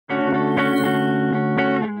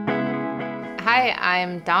Hi,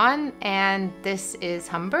 I'm Dawn, and this is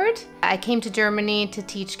HumBird. I came to Germany to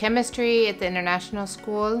teach chemistry at the international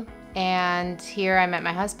school, and here I met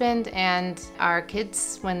my husband and our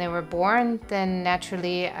kids when they were born. Then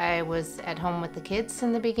naturally I was at home with the kids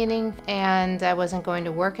in the beginning, and I wasn't going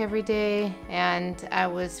to work every day, and I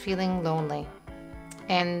was feeling lonely.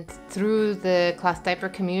 And through the cloth diaper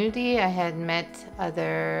community, I had met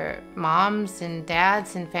other moms and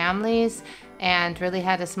dads and families, and really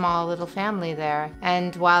had a small little family there.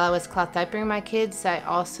 And while I was cloth diapering my kids, I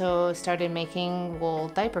also started making wool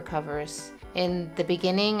diaper covers. In the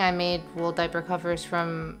beginning, I made wool diaper covers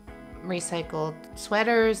from recycled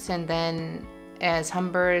sweaters, and then as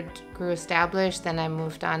HumBird grew established, then I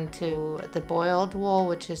moved on to the boiled wool,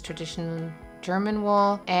 which is traditional German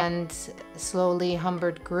wool, and slowly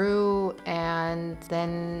HumBird grew, and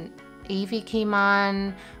then Evie came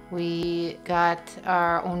on. We got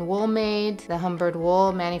our own wool made, the HumBird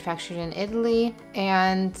wool manufactured in Italy,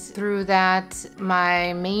 and through that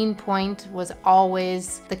my main point was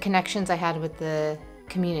always the connections I had with the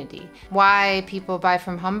community. Why people buy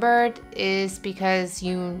from HumBird is because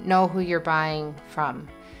you know who you're buying from.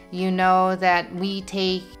 You know that we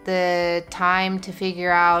take the time to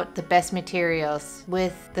figure out the best materials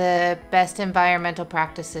with the best environmental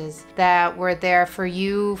practices, that we're there for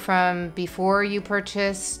you from before you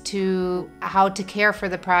purchase to how to care for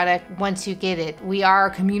the product once you get it. We are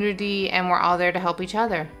a community, and we're all there to help each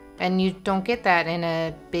other. And you don't get that in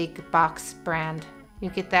a big box brand. You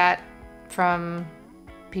get that from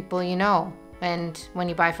people you know. And when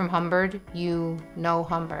you buy from HumBird, you know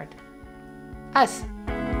HumBird. Us.